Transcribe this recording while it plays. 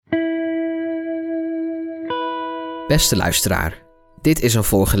Beste luisteraar, dit is een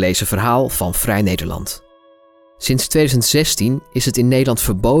voorgelezen verhaal van Vrij Nederland. Sinds 2016 is het in Nederland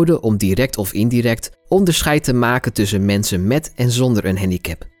verboden om direct of indirect onderscheid te maken tussen mensen met en zonder een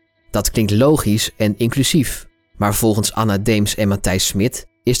handicap. Dat klinkt logisch en inclusief, maar volgens Anna Deems en Matthijs Smit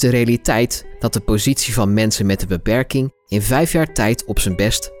is de realiteit dat de positie van mensen met een beperking in 5 jaar tijd op zijn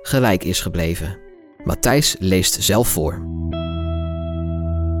best gelijk is gebleven. Matthijs leest zelf voor.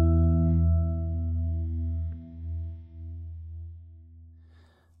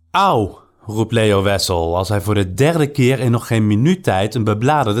 Auw, roept Leo Wessel als hij voor de 3e keer in nog geen minuut tijd een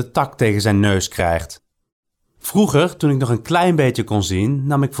bebladerde tak tegen zijn neus krijgt. Vroeger, toen ik nog een klein beetje kon zien,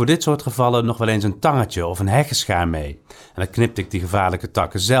 nam ik voor dit soort gevallen nog wel eens een tangetje of een heggenschaar mee. En dan knipte ik die gevaarlijke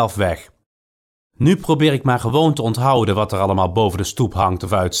takken zelf weg. Nu probeer ik maar gewoon te onthouden wat er allemaal boven de stoep hangt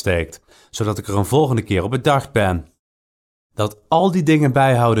of uitsteekt, zodat ik er een volgende keer op bedacht ben. Dat al die dingen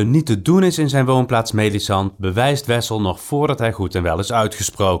bijhouden niet te doen is in zijn woonplaats Melisand, bewijst Wessel nog voordat hij goed en wel is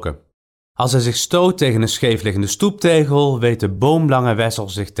uitgesproken. Als hij zich stoot tegen een scheefliggende stoeptegel, weet de boomlange Wessel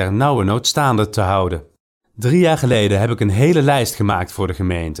zich ternauwernood staande te houden. 3 jaar geleden heb ik een hele lijst gemaakt voor de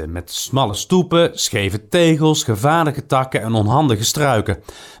gemeente, met smalle stoepen, scheve tegels, gevaarlijke takken en onhandige struiken,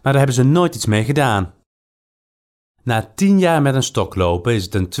 maar daar hebben ze nooit iets mee gedaan. Na 10 jaar met een stok lopen is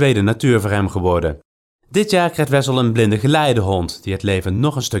het een tweede natuur voor hem geworden. Dit jaar krijgt Wessel een blinde geleidehond, die het leven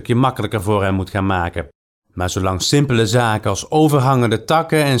nog een stukje makkelijker voor hem moet gaan maken. Maar zolang simpele zaken als overhangende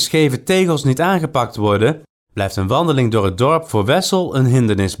takken en scheve tegels niet aangepakt worden, blijft een wandeling door het dorp voor Wessel een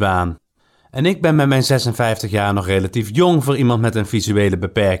hindernisbaan. En ik ben met mijn 56 jaar nog relatief jong voor iemand met een visuele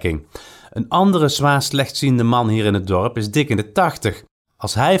beperking. Een andere zwaar slechtziende man hier in het dorp is dik in de 80.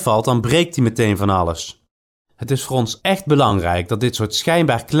 Als hij valt, dan breekt hij meteen van alles. Het is voor ons echt belangrijk dat dit soort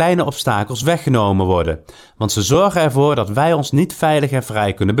schijnbaar kleine obstakels weggenomen worden, want ze zorgen ervoor dat wij ons niet veilig en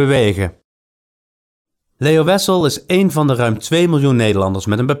vrij kunnen bewegen. Leo Wessel is één van de ruim 2 miljoen Nederlanders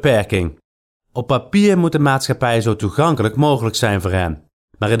met een beperking. Op papier moet de maatschappij zo toegankelijk mogelijk zijn voor hen,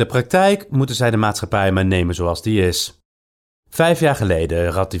 maar in de praktijk moeten zij de maatschappij maar nemen zoals die is. 5 jaar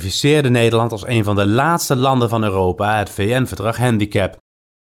geleden ratificeerde Nederland als een van de laatste landen van Europa het VN-verdrag Handicap.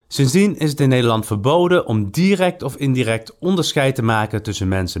 Sindsdien is het in Nederland verboden om direct of indirect onderscheid te maken tussen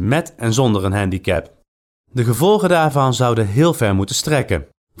mensen met en zonder een handicap. De gevolgen daarvan zouden heel ver moeten strekken.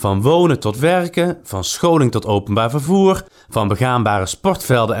 Van wonen tot werken, van scholing tot openbaar vervoer, van begaanbare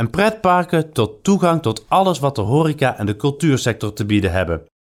sportvelden en pretparken tot toegang tot alles wat de horeca en de cultuursector te bieden hebben.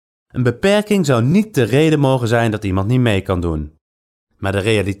 Een beperking zou niet de reden mogen zijn dat iemand niet mee kan doen. Maar de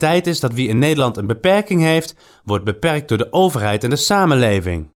realiteit is dat wie in Nederland een beperking heeft, wordt beperkt door de overheid en de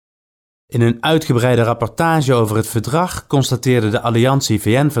samenleving. In een uitgebreide rapportage over het verdrag constateerde de Alliantie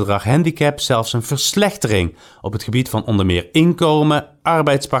VN-verdrag Handicap zelfs een verslechtering op het gebied van onder meer inkomen,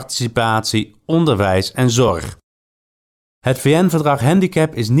 arbeidsparticipatie, onderwijs en zorg. Het VN-verdrag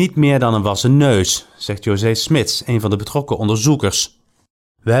Handicap is niet meer dan een wassen neus, zegt José Smits, een van de betrokken onderzoekers.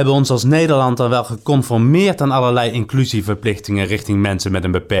 We hebben ons als Nederland dan wel geconformeerd aan allerlei inclusieverplichtingen richting mensen met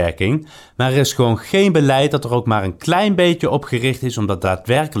een beperking, maar er is gewoon geen beleid dat er ook maar een klein beetje op gericht is om dat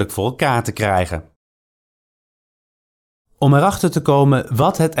daadwerkelijk voor elkaar te krijgen. Om erachter te komen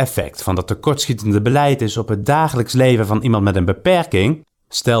wat het effect van dat tekortschietende beleid is op het dagelijks leven van iemand met een beperking,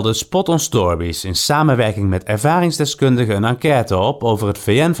 stelde Spot on Stories in samenwerking met ervaringsdeskundigen een enquête op over het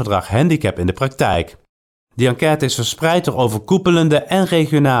VN-verdrag Handicap in de praktijk. Die enquête is verspreid door overkoepelende en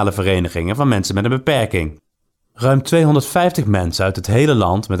regionale verenigingen van mensen met een beperking. Ruim 250 mensen uit het hele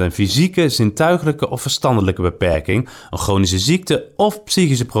land met een fysieke, zintuiglijke of verstandelijke beperking, een chronische ziekte of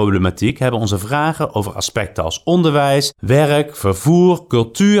psychische problematiek hebben onze vragen over aspecten als onderwijs, werk, vervoer,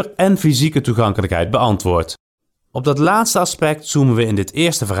 cultuur en fysieke toegankelijkheid beantwoord. Op dat laatste aspect zoomen we in dit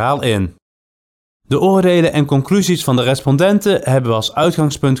eerste verhaal in. De oordelen en conclusies van de respondenten hebben we als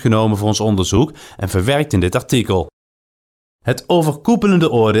uitgangspunt genomen voor ons onderzoek en verwerkt in dit artikel. Het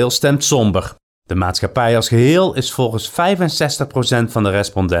overkoepelende oordeel stemt somber. De maatschappij als geheel is volgens 65% van de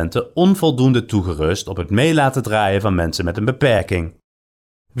respondenten onvoldoende toegerust op het mee laten draaien van mensen met een beperking.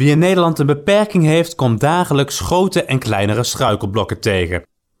 Wie in Nederland een beperking heeft, komt dagelijks grote en kleinere struikelblokken tegen,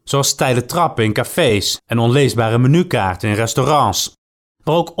 zoals steile trappen in cafés en onleesbare menukaarten in restaurants.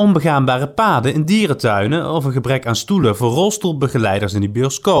 Maar ook onbegaanbare paden in dierentuinen of een gebrek aan stoelen voor rolstoelbegeleiders in de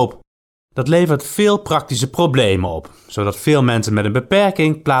bioscoop. Dat levert veel praktische problemen op, zodat veel mensen met een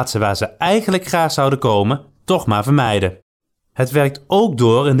beperking plaatsen waar ze eigenlijk graag zouden komen, toch maar vermijden. Het werkt ook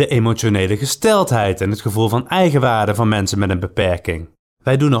door in de emotionele gesteldheid en het gevoel van eigenwaarde van mensen met een beperking.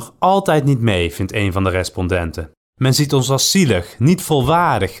 Wij doen nog altijd niet mee, vindt een van de respondenten. Men ziet ons als zielig, niet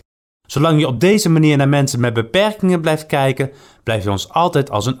volwaardig. Zolang je op deze manier naar mensen met beperkingen blijft kijken, blijf je ons altijd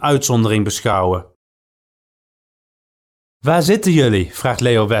als een uitzondering beschouwen. Waar zitten jullie? Vraagt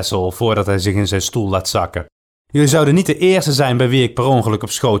Leo Wessel voordat hij zich in zijn stoel laat zakken. Jullie zouden niet de eerste zijn bij wie ik per ongeluk op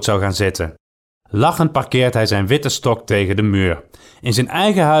schoot zou gaan zitten. Lachend parkeert hij zijn witte stok tegen de muur. In zijn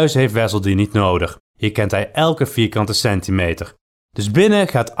eigen huis heeft Wessel die niet nodig. Hier kent hij elke vierkante centimeter. Dus binnen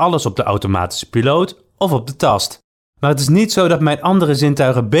gaat alles op de automatische piloot of op de tast. Maar het is niet zo dat mijn andere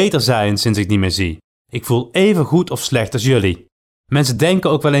zintuigen beter zijn sinds ik niet meer zie. Ik voel even goed of slecht als jullie. Mensen denken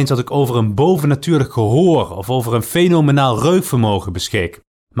ook wel eens dat ik over een bovennatuurlijk gehoor of over een fenomenaal reukvermogen beschik.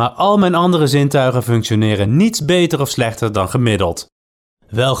 Maar al mijn andere zintuigen functioneren niets beter of slechter dan gemiddeld.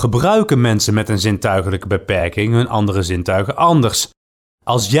 Wel gebruiken mensen met een zintuigelijke beperking hun andere zintuigen anders.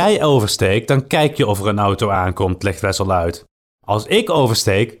 Als jij oversteekt, dan kijk je of er een auto aankomt, legt Wessel uit. Als ik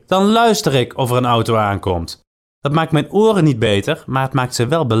oversteek, dan luister ik of er een auto aankomt. Dat maakt mijn oren niet beter, maar het maakt ze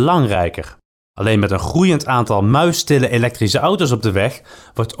wel belangrijker. Alleen met een groeiend aantal muisstille elektrische auto's op de weg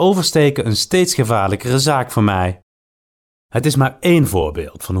wordt oversteken een steeds gevaarlijkere zaak voor mij. Het is maar één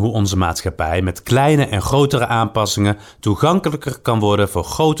voorbeeld van hoe onze maatschappij met kleine en grotere aanpassingen toegankelijker kan worden voor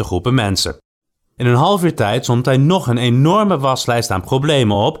grote groepen mensen. In een half uur tijd somt hij nog een enorme waslijst aan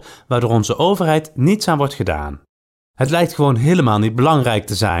problemen op, waardoor onze overheid niets aan wordt gedaan. Het lijkt gewoon helemaal niet belangrijk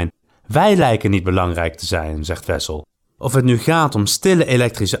te zijn. Wij lijken niet belangrijk te zijn, zegt Wessel. Of het nu gaat om stille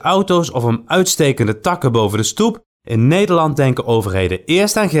elektrische auto's of om uitstekende takken boven de stoep, in Nederland denken overheden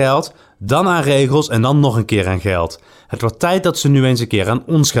eerst aan geld, dan aan regels en dan nog een keer aan geld. Het wordt tijd dat ze nu eens een keer aan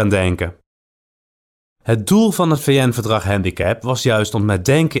ons gaan denken. Het doel van het VN-verdrag Handicap was juist om het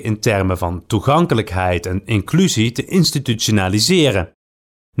denken in termen van toegankelijkheid en inclusie te institutionaliseren.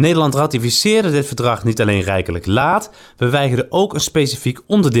 Nederland ratificeerde dit verdrag niet alleen rijkelijk laat, we weigerden ook een specifiek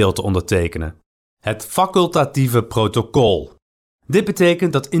onderdeel te ondertekenen. Het facultatieve protocol. Dit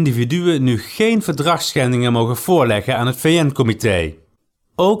betekent dat individuen nu geen verdragsschendingen mogen voorleggen aan het VN-comité.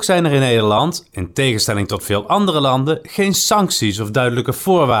 Ook zijn er in Nederland, in tegenstelling tot veel andere landen, geen sancties of duidelijke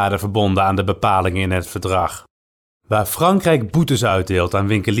voorwaarden verbonden aan de bepalingen in het verdrag. Waar Frankrijk boetes uitdeelt aan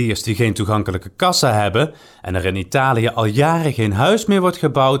winkeliers die geen toegankelijke kassa hebben en er in Italië al jaren geen huis meer wordt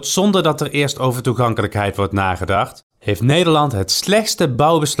gebouwd zonder dat er eerst over toegankelijkheid wordt nagedacht, heeft Nederland het slechtste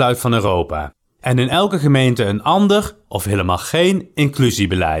bouwbesluit van Europa. En in elke gemeente een ander, of helemaal geen,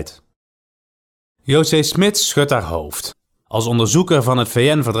 inclusiebeleid. José Smits schudt haar hoofd. Als onderzoeker van het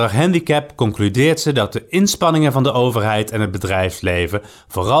VN-verdrag Handicap concludeert ze dat de inspanningen van de overheid en het bedrijfsleven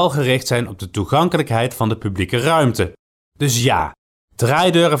vooral gericht zijn op de toegankelijkheid van de publieke ruimte. Dus ja,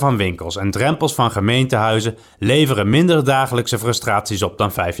 draaideuren van winkels en drempels van gemeentehuizen leveren minder dagelijkse frustraties op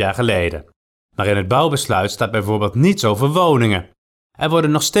dan 5 jaar geleden. Maar in het bouwbesluit staat bijvoorbeeld niets over woningen. Er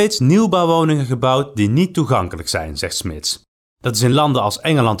worden nog steeds nieuwbouwwoningen gebouwd die niet toegankelijk zijn, zegt Smits. Dat is in landen als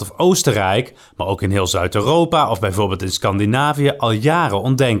Engeland of Oostenrijk, maar ook in heel Zuid-Europa of bijvoorbeeld in Scandinavië al jaren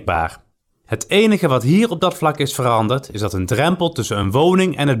ondenkbaar. Het enige wat hier op dat vlak is veranderd, is dat een drempel tussen een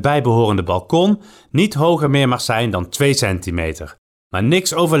woning en het bijbehorende balkon niet hoger meer mag zijn dan 2 centimeter. Maar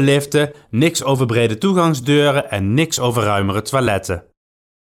niks over liften, niks over brede toegangsdeuren en niks over ruimere toiletten.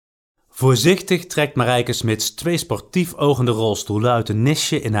 Voorzichtig trekt Marijke Smits 2 sportief ogende rolstoelen uit een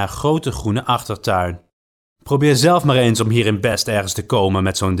nisje in haar grote groene achtertuin. Probeer zelf maar eens om hier in Best ergens te komen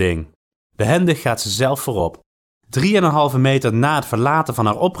met zo'n ding. Behendig gaat ze zelf voorop. 3,5 meter na het verlaten van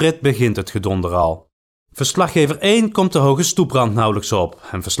haar oprit begint het gedonder al. Verslaggever 1 komt de hoge stoeprand nauwelijks op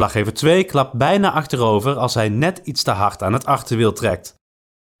en verslaggever 2 klapt bijna achterover als hij net iets te hard aan het achterwiel trekt.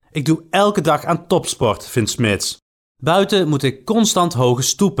 Ik doe elke dag aan topsport, vindt Smits. Buiten moet ik constant hoge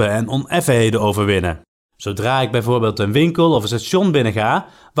stoepen en oneffenheden overwinnen. Zodra ik bijvoorbeeld een winkel of een station binnenga,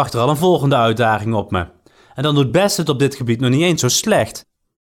 wacht er al een volgende uitdaging op me. En dan doet Best het op dit gebied nog niet eens zo slecht.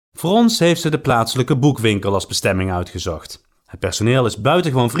 Voor ons heeft ze de plaatselijke boekwinkel als bestemming uitgezocht. Het personeel is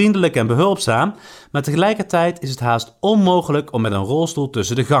buitengewoon vriendelijk en behulpzaam, maar tegelijkertijd is het haast onmogelijk om met een rolstoel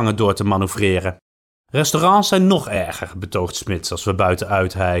tussen de gangen door te manoeuvreren. Restaurants zijn nog erger, betoogt Smits als we buiten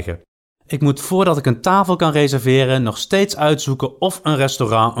uithijgen. Ik moet voordat ik een tafel kan reserveren nog steeds uitzoeken of een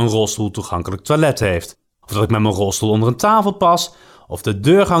restaurant een rolstoeltoegankelijk toilet heeft. Of dat ik met mijn rolstoel onder een tafel pas, of de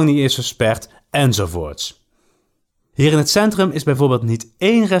deurgang niet is versperd, enzovoorts. Hier in het centrum is bijvoorbeeld niet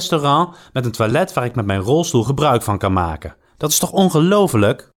één restaurant met een toilet waar ik met mijn rolstoel gebruik van kan maken. Dat is toch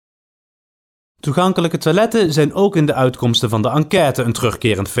ongelooflijk? Toegankelijke toiletten zijn ook in de uitkomsten van de enquête een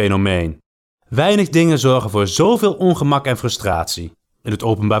terugkerend fenomeen. Weinig dingen zorgen voor zoveel ongemak en frustratie. In het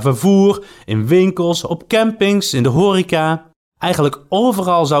openbaar vervoer, in winkels, op campings, in de horeca. Eigenlijk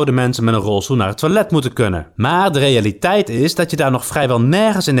overal zouden mensen met een rolstoel naar het toilet moeten kunnen. Maar de realiteit is dat je daar nog vrijwel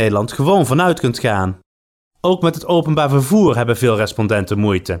nergens in Nederland gewoon vanuit kunt gaan. Ook met het openbaar vervoer hebben veel respondenten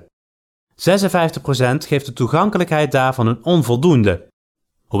moeite. 56% geeft de toegankelijkheid daarvan een onvoldoende.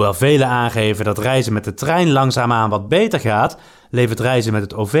 Hoewel velen aangeven dat reizen met de trein langzaamaan wat beter gaat, levert reizen met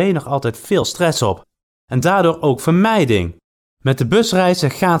het OV nog altijd veel stress op. En daardoor ook vermijding. Met de bus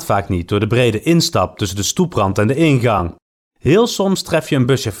reizen gaat vaak niet door de brede instap tussen de stoeprand en de ingang. Heel soms tref je een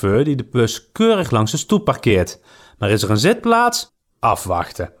buschauffeur die de bus keurig langs de stoep parkeert. Maar is er een zitplaats?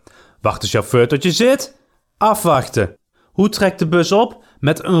 Afwachten. Wacht de chauffeur tot je zit? Afwachten. Hoe trekt de bus op?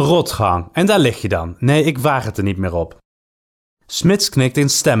 Met een rotgang. En daar lig je dan. Nee, ik waag het er niet meer op. Smits knikt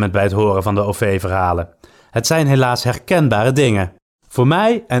instemmend bij het horen van de OV-verhalen. Het zijn helaas herkenbare dingen. Voor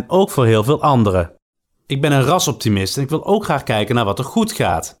mij en ook voor heel veel anderen. Ik ben een rasoptimist en ik wil ook graag kijken naar wat er goed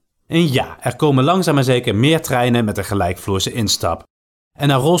gaat. En ja, er komen langzaam maar zeker meer treinen met een gelijkvloerse instap. En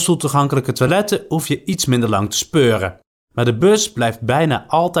naar rolstoeltoegankelijke toiletten hoef je iets minder lang te speuren. Maar de bus blijft bijna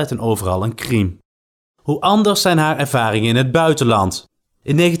altijd en overal een crime. Hoe anders zijn haar ervaringen in het buitenland?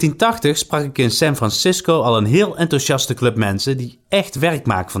 In 1980 sprak ik in San Francisco al een heel enthousiaste club mensen die echt werk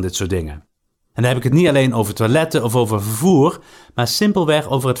maken van dit soort dingen. En dan heb ik het niet alleen over toiletten of over vervoer, maar simpelweg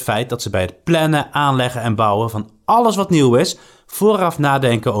over het feit dat ze bij het plannen, aanleggen en bouwen van alles wat nieuw is, vooraf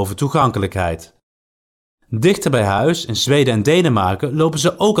nadenken over toegankelijkheid. Dichter bij huis, in Zweden en Denemarken, lopen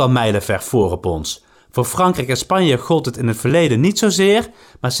ze ook al mijlenver voor op ons. Voor Frankrijk en Spanje gold het in het verleden niet zozeer,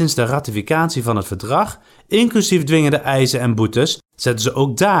 maar sinds de ratificatie van het verdrag, inclusief dwingende eisen en boetes, zetten ze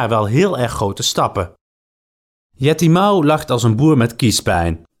ook daar wel heel erg grote stappen. Jetty Mouw lacht als een boer met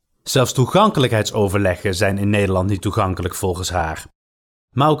kiespijn. Zelfs toegankelijkheidsoverleggen zijn in Nederland niet toegankelijk volgens haar.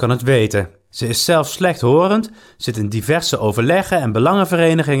 Mouw kan het weten. Ze is zelf slechthorend, zit in diverse overleggen en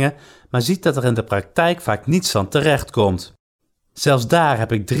belangenverenigingen, maar ziet dat er in de praktijk vaak niets van terecht komt. Zelfs daar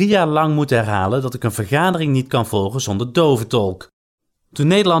heb ik 3 jaar lang moeten herhalen dat ik een vergadering niet kan volgen zonder doventolk. Toen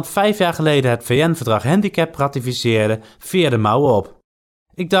Nederland 5 jaar geleden het VN-verdrag handicap ratificeerde, veerde Mouw op.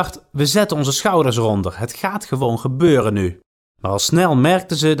 Ik dacht, we zetten onze schouders eronder, het gaat gewoon gebeuren nu. Maar al snel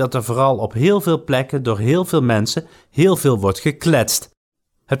merkten ze dat er vooral op heel veel plekken door heel veel mensen heel veel wordt gekletst.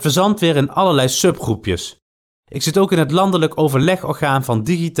 Het verzandt weer in allerlei subgroepjes. Ik zit ook in het landelijk overlegorgaan van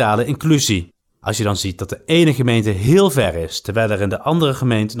digitale inclusie. Als je dan ziet dat de ene gemeente heel ver is, terwijl er in de andere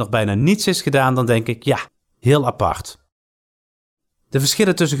gemeente nog bijna niets is gedaan, dan denk ik, ja, heel apart. De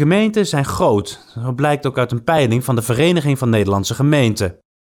verschillen tussen gemeenten zijn groot. Dat blijkt ook uit een peiling van de Vereniging van Nederlandse Gemeenten.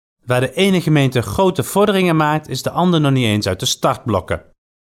 Waar de ene gemeente grote vorderingen maakt, is de andere nog niet eens uit de startblokken.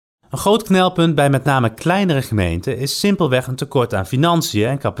 Een groot knelpunt bij met name kleinere gemeenten is simpelweg een tekort aan financiën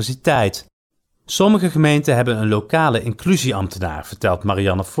en capaciteit. Sommige gemeenten hebben een lokale inclusieambtenaar, vertelt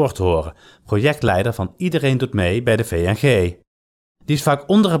Marianne Forthoren, projectleider van Iedereen Doet Mee bij de VNG. Die is vaak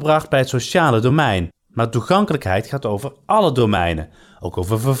ondergebracht bij het sociale domein, maar toegankelijkheid gaat over alle domeinen. Ook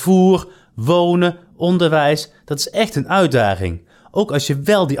over vervoer, wonen, onderwijs, dat is echt een uitdaging. Ook als je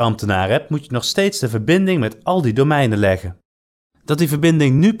wel die ambtenaar hebt, moet je nog steeds de verbinding met al die domeinen leggen. Dat die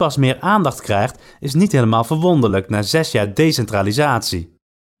verbinding nu pas meer aandacht krijgt, is niet helemaal verwonderlijk na 6 jaar decentralisatie.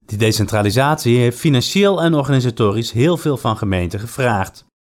 Die decentralisatie heeft financieel en organisatorisch heel veel van gemeenten gevraagd.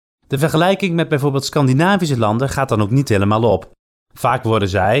 De vergelijking met bijvoorbeeld Scandinavische landen gaat dan ook niet helemaal op. Vaak worden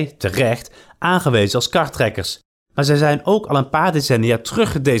zij, terecht, aangewezen als karttrekkers, maar zij zijn ook al een paar decennia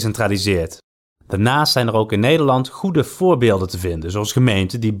terug gedecentraliseerd. Daarnaast zijn er ook in Nederland goede voorbeelden te vinden, zoals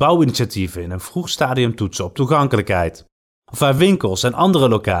gemeenten die bouwinitiatieven in een vroeg stadium toetsen op toegankelijkheid. Of waar winkels en andere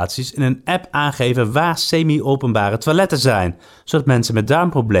locaties in een app aangeven waar semi-openbare toiletten zijn, zodat mensen met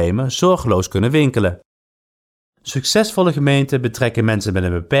darmproblemen zorgeloos kunnen winkelen. Succesvolle gemeenten betrekken mensen met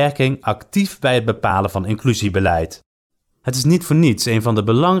een beperking actief bij het bepalen van inclusiebeleid. Het is niet voor niets een van de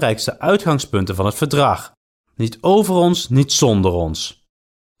belangrijkste uitgangspunten van het verdrag. Niet over ons, niet zonder ons.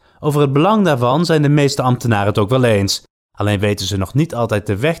 Over het belang daarvan zijn de meeste ambtenaren het ook wel eens. Alleen weten ze nog niet altijd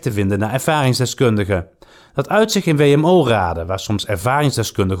de weg te vinden naar ervaringsdeskundigen. Dat uit zich in WMO-raden, waar soms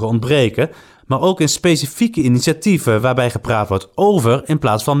ervaringsdeskundigen ontbreken, maar ook in specifieke initiatieven waarbij gepraat wordt over in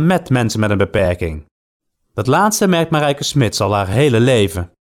plaats van met mensen met een beperking. Dat laatste merkt Marijke Smits al haar hele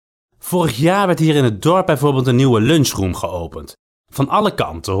leven. Vorig jaar werd hier in het dorp bijvoorbeeld een nieuwe lunchroom geopend. Van alle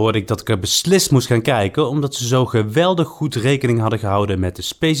kanten hoorde ik dat ik er beslist moest gaan kijken, omdat ze zo geweldig goed rekening hadden gehouden met de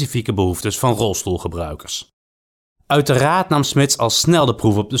specifieke behoeftes van rolstoelgebruikers. Uiteraard nam Smits al snel de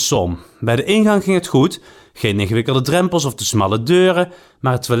proef op de som. Bij de ingang ging het goed, geen ingewikkelde drempels of te smalle deuren,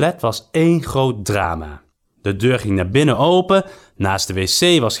 maar het toilet was één groot drama. De deur ging naar binnen open, naast de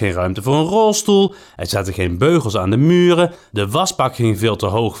wc was geen ruimte voor een rolstoel, er zaten geen beugels aan de muren, de wasbak ging veel te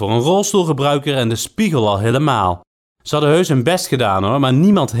hoog voor een rolstoelgebruiker en de spiegel al helemaal. Ze hadden heus hun best gedaan hoor, maar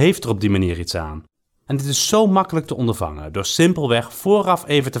niemand heeft er op die manier iets aan. En dit is zo makkelijk te ondervangen door simpelweg vooraf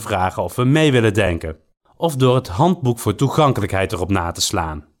even te vragen of we mee willen denken. Of door het handboek voor toegankelijkheid erop na te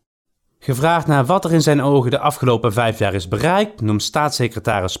slaan. Gevraagd naar wat er in zijn ogen de afgelopen 5 jaar is bereikt, noemt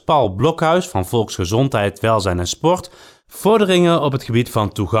staatssecretaris Paul Blokhuis van Volksgezondheid, Welzijn en Sport vorderingen op het gebied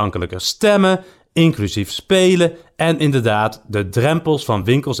van toegankelijker stemmen, inclusief spelen en inderdaad de drempels van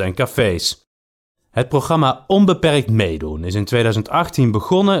winkels en cafés. Het programma Onbeperkt Meedoen is in 2018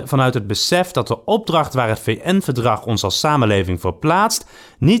 begonnen vanuit het besef dat de opdracht waar het VN-verdrag ons als samenleving voor plaatst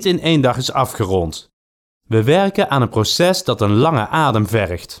niet in 1 dag is afgerond. We werken aan een proces dat een lange adem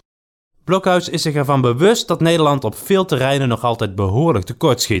vergt. Blokhuis is zich ervan bewust dat Nederland op veel terreinen nog altijd behoorlijk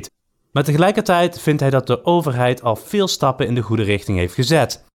tekortschiet. Maar tegelijkertijd vindt hij dat de overheid al veel stappen in de goede richting heeft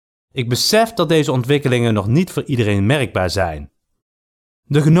gezet. Ik besef dat deze ontwikkelingen nog niet voor iedereen merkbaar zijn.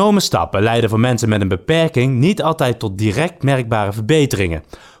 De genomen stappen leiden voor mensen met een beperking niet altijd tot direct merkbare verbeteringen,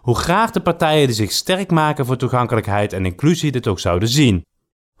 hoe graag de partijen die zich sterk maken voor toegankelijkheid en inclusie dit ook zouden zien.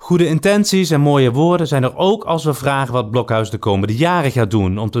 Goede intenties en mooie woorden zijn er ook als we vragen wat Blokhuis de komende jaren gaat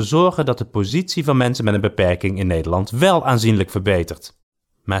doen om te zorgen dat de positie van mensen met een beperking in Nederland wel aanzienlijk verbetert.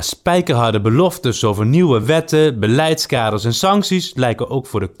 Maar spijkerharde beloftes over nieuwe wetten, beleidskaders en sancties lijken ook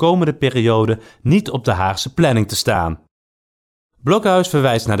voor de komende periode niet op de Haagse planning te staan. Blokhuis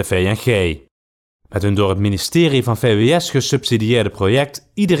verwijst naar de VNG. Met hun door het ministerie van VWS gesubsidieerde project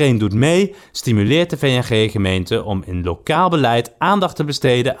Iedereen doet mee stimuleert de VNG gemeenten om in lokaal beleid aandacht te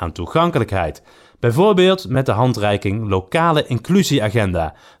besteden aan toegankelijkheid. Bijvoorbeeld met de handreiking Lokale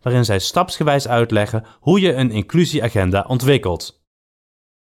Inclusieagenda, waarin zij stapsgewijs uitleggen hoe je een inclusieagenda ontwikkelt.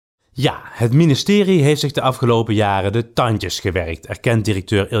 Ja, het ministerie heeft zich de afgelopen jaren de tandjes gewerkt, erkent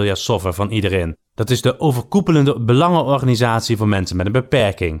directeur Ilja Soffer van Iedereen. Dat is de overkoepelende belangenorganisatie voor mensen met een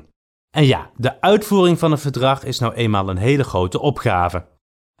beperking. En ja, de uitvoering van het verdrag is nou eenmaal een hele grote opgave.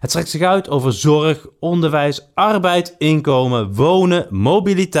 Het strekt zich uit over zorg, onderwijs, arbeid, inkomen, wonen,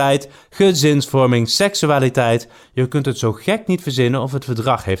 mobiliteit, gezinsvorming, seksualiteit. Je kunt het zo gek niet verzinnen of het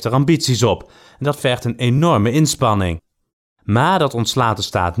verdrag heeft er ambities op. En dat vergt een enorme inspanning. Maar dat ontslaat de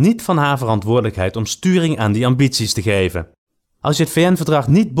staat niet van haar verantwoordelijkheid om sturing aan die ambities te geven. Als je het VN-verdrag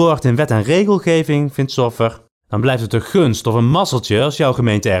niet borgt in wet en regelgeving, vindt Soffer, dan blijft het een gunst of een mazzeltje als jouw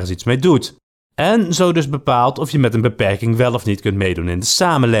gemeente ergens iets mee doet. En zo dus bepaalt of je met een beperking wel of niet kunt meedoen in de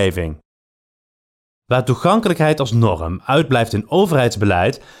samenleving. Waar toegankelijkheid als norm uitblijft in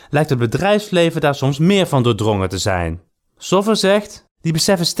overheidsbeleid, lijkt het bedrijfsleven daar soms meer van doordrongen te zijn. Soffer zegt, die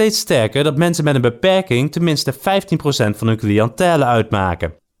beseffen steeds sterker dat mensen met een beperking tenminste 15% van hun cliëntele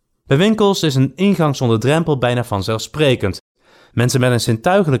uitmaken. Bij winkels is een ingang zonder drempel bijna vanzelfsprekend. Mensen met een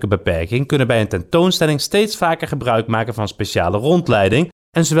zintuigelijke beperking kunnen bij een tentoonstelling steeds vaker gebruik maken van speciale rondleiding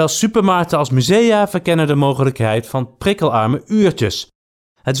en zowel supermarkten als musea verkennen de mogelijkheid van prikkelarme uurtjes.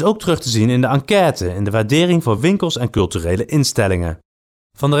 Het is ook terug te zien in de enquête in de waardering voor winkels en culturele instellingen.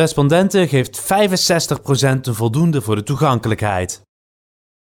 Van de respondenten geeft 65% een voldoende voor de toegankelijkheid.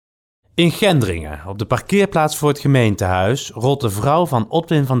 In Gendringen, op de parkeerplaats voor het gemeentehuis, rolt de vrouw van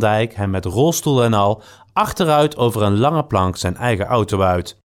Otwin van Dijk hem met rolstoel en al achteruit over een lange plank zijn eigen auto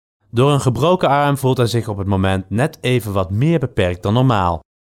uit. Door een gebroken arm voelt hij zich op het moment net even wat meer beperkt dan normaal.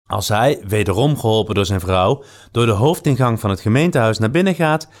 Als hij, wederom geholpen door zijn vrouw, door de hoofdingang van het gemeentehuis naar binnen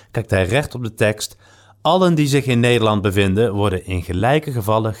gaat, kijkt hij recht op de tekst: allen die zich in Nederland bevinden worden in gelijke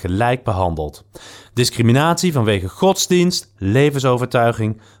gevallen gelijk behandeld. Discriminatie vanwege godsdienst,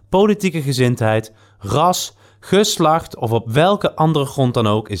 levensovertuiging, politieke gezindheid, ras, geslacht of op welke andere grond dan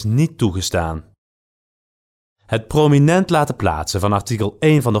ook is niet toegestaan. Het prominent laten plaatsen van artikel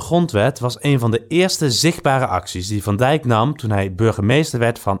 1 van de Grondwet was een van de eerste zichtbare acties die Van Dijk nam toen hij burgemeester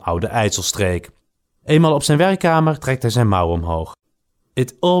werd van Oude IJsselstreek. Eenmaal op zijn werkkamer trekt hij zijn mouw omhoog.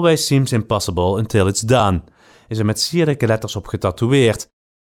 It always seems impossible until it's done, is er met sierlijke letters op getatoeëerd.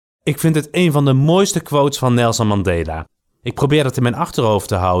 Ik vind het een van de mooiste quotes van Nelson Mandela. Ik probeer het in mijn achterhoofd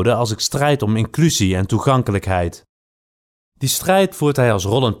te houden als ik strijd om inclusie en toegankelijkheid. Die strijd voert hij als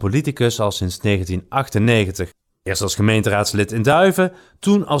rollend politicus al sinds 1998. Eerst als gemeenteraadslid in Duiven,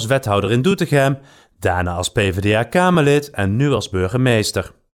 toen als wethouder in Doetinchem, daarna als PvdA-kamerlid en nu als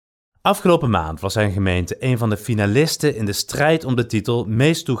burgemeester. Afgelopen maand was zijn gemeente een van de finalisten in de strijd om de titel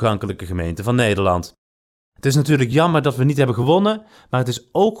meest toegankelijke gemeente van Nederland. Het is natuurlijk jammer dat we niet hebben gewonnen, maar het is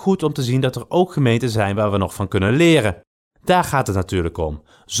ook goed om te zien dat er ook gemeenten zijn waar we nog van kunnen leren. Daar gaat het natuurlijk om.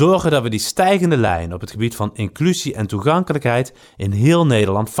 Zorgen dat we die stijgende lijn op het gebied van inclusie en toegankelijkheid in heel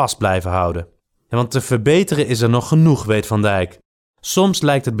Nederland vast blijven houden. Ja, want te verbeteren is er nog genoeg, weet Van Dijk. Soms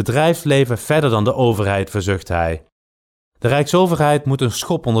lijkt het bedrijfsleven verder dan de overheid, verzucht hij. De Rijksoverheid moet een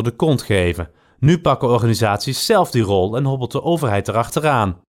schop onder de kont geven. Nu pakken organisaties zelf die rol en hobbelt de overheid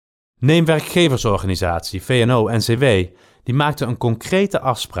erachteraan. Neem werkgeversorganisatie VNO-NCW. Die maakte een concrete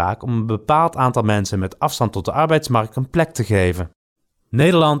afspraak om een bepaald aantal mensen met afstand tot de arbeidsmarkt een plek te geven.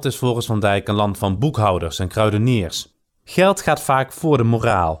 Nederland is volgens Van Dijk een land van boekhouders en kruideniers. Geld gaat vaak voor de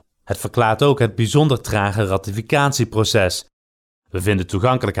moraal. Het verklaart ook het bijzonder trage ratificatieproces. We vinden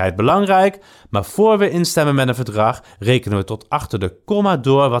toegankelijkheid belangrijk, maar voor we instemmen met een verdrag rekenen we tot achter de komma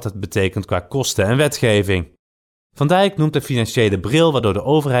door wat het betekent qua kosten en wetgeving. Van Dijk noemt de financiële bril waardoor de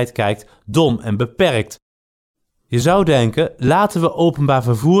overheid kijkt dom en beperkt. Je zou denken, laten we openbaar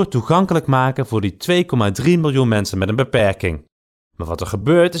vervoer toegankelijk maken voor die 2,3 miljoen mensen met een beperking. Maar wat er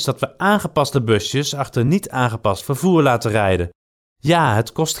gebeurt is dat we aangepaste busjes achter niet aangepast vervoer laten rijden. Ja,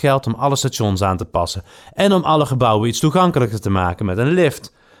 het kost geld om alle stations aan te passen en om alle gebouwen iets toegankelijker te maken met een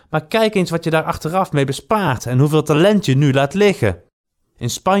lift. Maar kijk eens wat je daar achteraf mee bespaart en hoeveel talent je nu laat liggen. In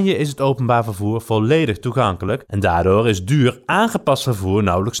Spanje is het openbaar vervoer volledig toegankelijk en daardoor is duur aangepast vervoer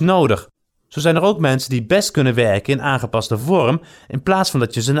nauwelijks nodig. Zo zijn er ook mensen die best kunnen werken in aangepaste vorm in plaats van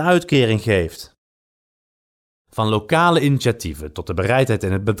dat je ze een uitkering geeft. Van lokale initiatieven tot de bereidheid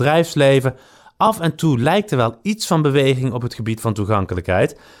in het bedrijfsleven, af en toe lijkt er wel iets van beweging op het gebied van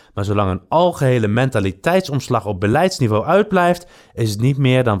toegankelijkheid, maar zolang een algehele mentaliteitsomslag op beleidsniveau uitblijft, is het niet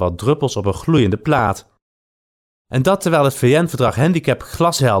meer dan wat druppels op een gloeiende plaat. En dat terwijl het VN-verdrag handicap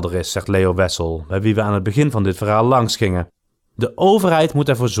glashelder is, zegt Leo Wessel, bij wie we aan het begin van dit verhaal langs gingen. De overheid moet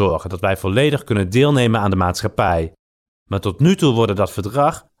ervoor zorgen dat wij volledig kunnen deelnemen aan de maatschappij. Maar tot nu toe worden dat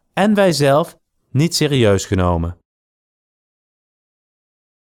verdrag en wij zelf niet serieus genomen.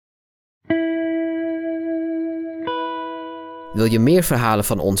 Wil je meer verhalen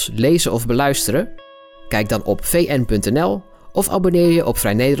van ons lezen of beluisteren? Kijk dan op vn.nl of abonneer je op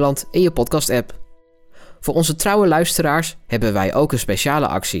Vrij Nederland in je podcast-app. Voor onze trouwe luisteraars hebben wij ook een speciale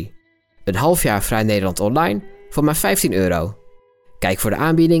actie. Een half jaar Vrij Nederland online voor maar €15. Kijk voor de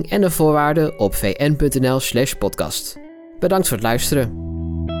aanbieding en de voorwaarden op vn.nl/podcast. Bedankt voor het luisteren.